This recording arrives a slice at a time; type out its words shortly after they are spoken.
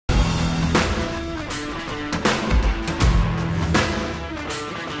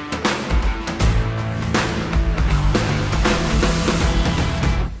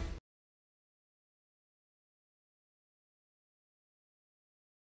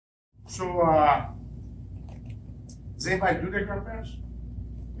So, does anybody do that kind of pass?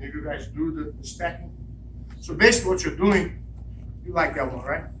 Any of you guys do the stacking? So basically what you're doing, you like that one,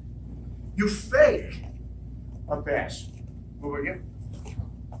 right? You fake a pass. Over again.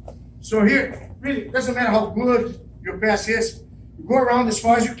 So here, really, it doesn't matter how good your pass is. You go around as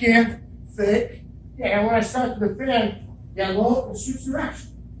far as you can, fake. Yeah, and when I start to defend, get low and switch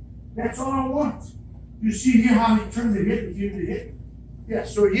direction. That's all I want. You see here how he turns the hip and gives the hip? Yeah,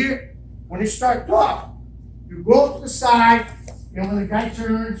 so here, when you start top, you go to the side, and when the guy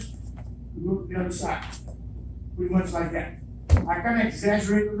turns, you go to the other side. Pretty much like that. I kind of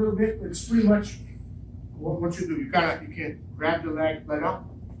exaggerate a little bit, but it's pretty much what you do. You can grab the leg right up.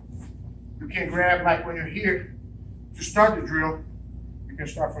 You can grab like when you're here to start the drill. You can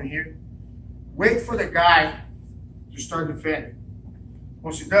start from here. Wait for the guy to start defending.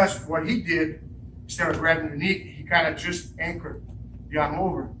 Once he does, what he did, instead of grabbing the knee, he kind of just anchored the arm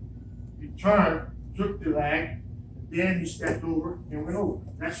over. He turned, took the leg, then he stepped over and went over.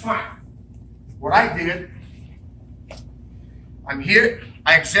 That's fine. What I did, I'm here,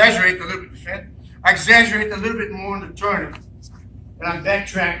 I exaggerate a little bit defend. I exaggerate a little bit more in the turning. And I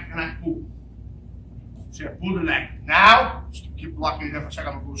backtrack and I pull. See, I pull the leg. Now, just keep blocking it there for a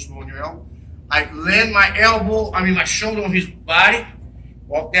second, I'm gonna go slow on your elbow. I land my shoulder on his body,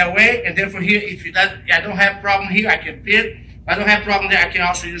 walk that way, and then from here, if I don't have problem here, I can pin. If I don't have problem there, I can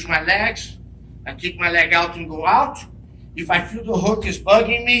also use my legs. I kick my leg out and go out. If I feel the hook is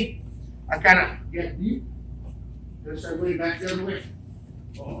bugging me, I kind of get deep. Then start going back the other way.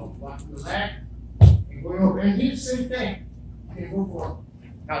 Blocking the leg, and going over. And here, same thing. Okay, go for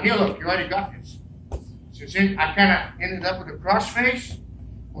it. Now here, look, you already got this. So see, I kind of ended up with a cross face.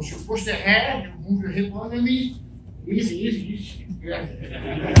 Once you push the head, you move your hip underneath. Easy, easy, easy. Yeah. I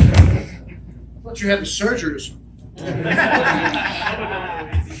thought you had the surgery or something. All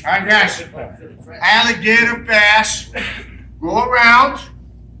right, guys. Alligator pass. Go around.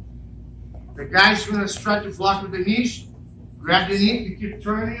 The guy's going to try to block with the knees. Grab the knee. You keep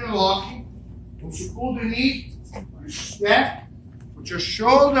turning and locking. Once you pull the knee, you step. Put your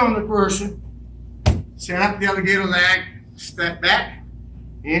shoulder on the person. Set up the alligator leg. Step back.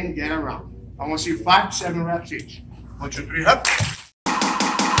 And get around. I want to see 5 to 7 reps each. 1, 2, 3, up.